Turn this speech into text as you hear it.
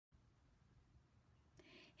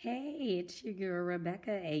Hey, it's your girl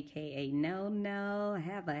Rebecca, aka Knowno.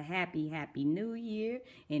 Have a happy new year.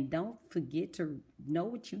 And don't forget to know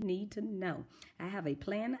what you need to know. I have a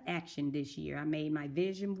plan of action this year. I made my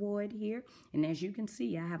vision board here. And as you can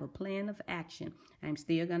see, I have a plan of action. I'm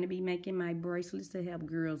still going to be making my bracelets to help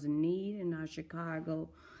girls in need in our Chicago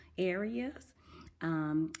areas.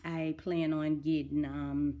 I plan on getting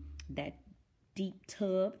that deep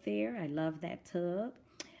tub there. I love that tub.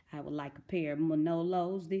 I would like a pair of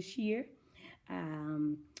Manolos this year.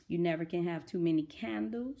 You never can have too many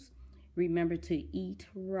candles. Remember to eat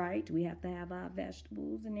right. We have to have our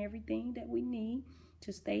vegetables and everything that we need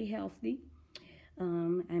to stay healthy.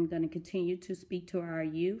 I'm going to continue to speak to our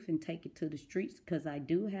youth and take it to the streets because I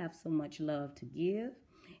do have so much love to give.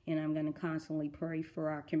 And I'm going to constantly pray for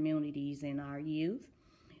our communities and our youth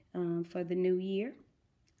for the new year.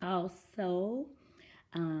 Also,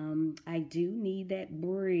 I do need that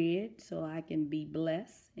bread so I can be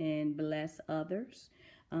blessed and bless others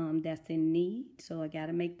that's in need. So I got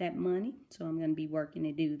to make that money. So I'm going to be working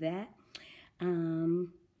to do that.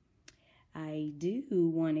 I do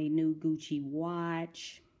want a new Gucci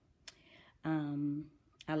watch.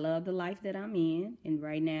 I love the life that I'm in. And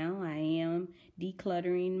right now I am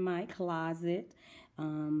decluttering my closet.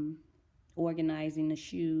 Organizing the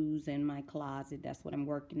shoes in my closet. That's what I'm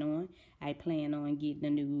working on. I plan on getting a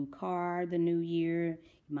new car the new year. It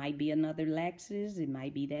might be another Lexus. It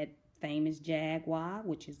might be that famous Jaguar,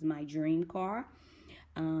 which is my dream car.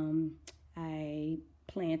 I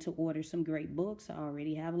plan to order some great books. I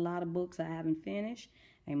already have a lot of books I haven't finished.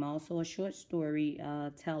 I'm also a short story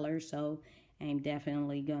teller, so I'm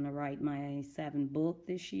definitely going to write my 7th book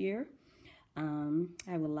this year.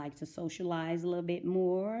 I would like to socialize a little bit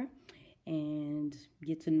more and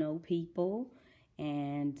get to know people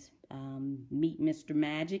and meet Mr.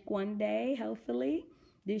 Magic one day, hopefully,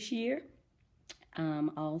 this year.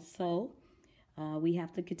 Also, we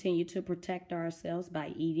have to continue to protect ourselves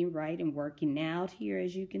by eating right and working out here,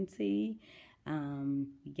 as you can see. You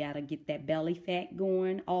got to get that belly fat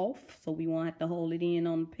going off so we won't have to hold it in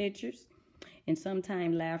on the pictures. And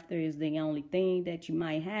sometimes laughter is the only thing that you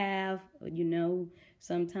might have,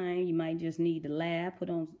 Sometimes you might just need to laugh, put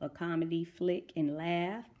on a comedy flick and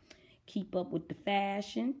laugh. Keep up with the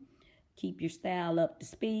fashion. Keep your style up to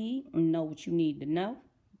speed and know what you need to know.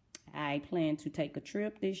 I plan to take a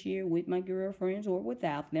trip this year with my girlfriends or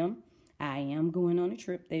without them. I am going on a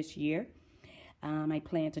trip this year. I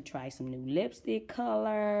plan to try some new lipstick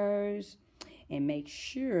colors and make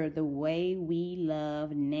sure the way we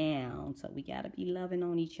love now. So we got to be loving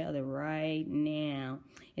on each other right now.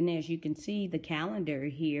 And as you can see, the calendar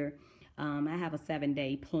here, I have a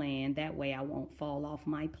 7-day plan. That way I won't fall off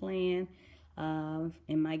my plan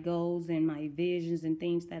and my goals and my visions and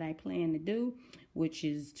things that I plan to do, which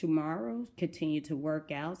is tomorrow, continue to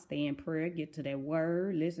work out, stay in prayer, get to that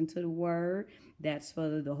word, listen to the word. That's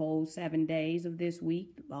for the whole 7 days of this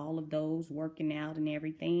week, all of those working out and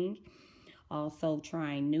everything. Also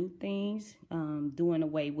trying new things, doing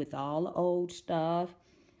away with all the old stuff,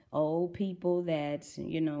 old people that's,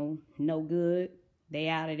 no good. They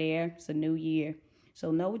out of there. It's a new year.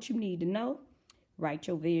 So know what you need to know. Write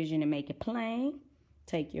your vision and make it plain.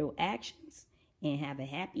 Take your actions and have a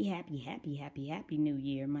happy new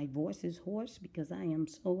year. My voice is hoarse because I am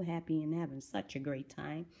so happy and having such a great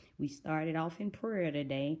time. We started off in prayer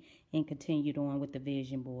today and continued on with the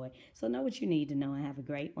vision board. So know what you need to know and have a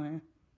great one.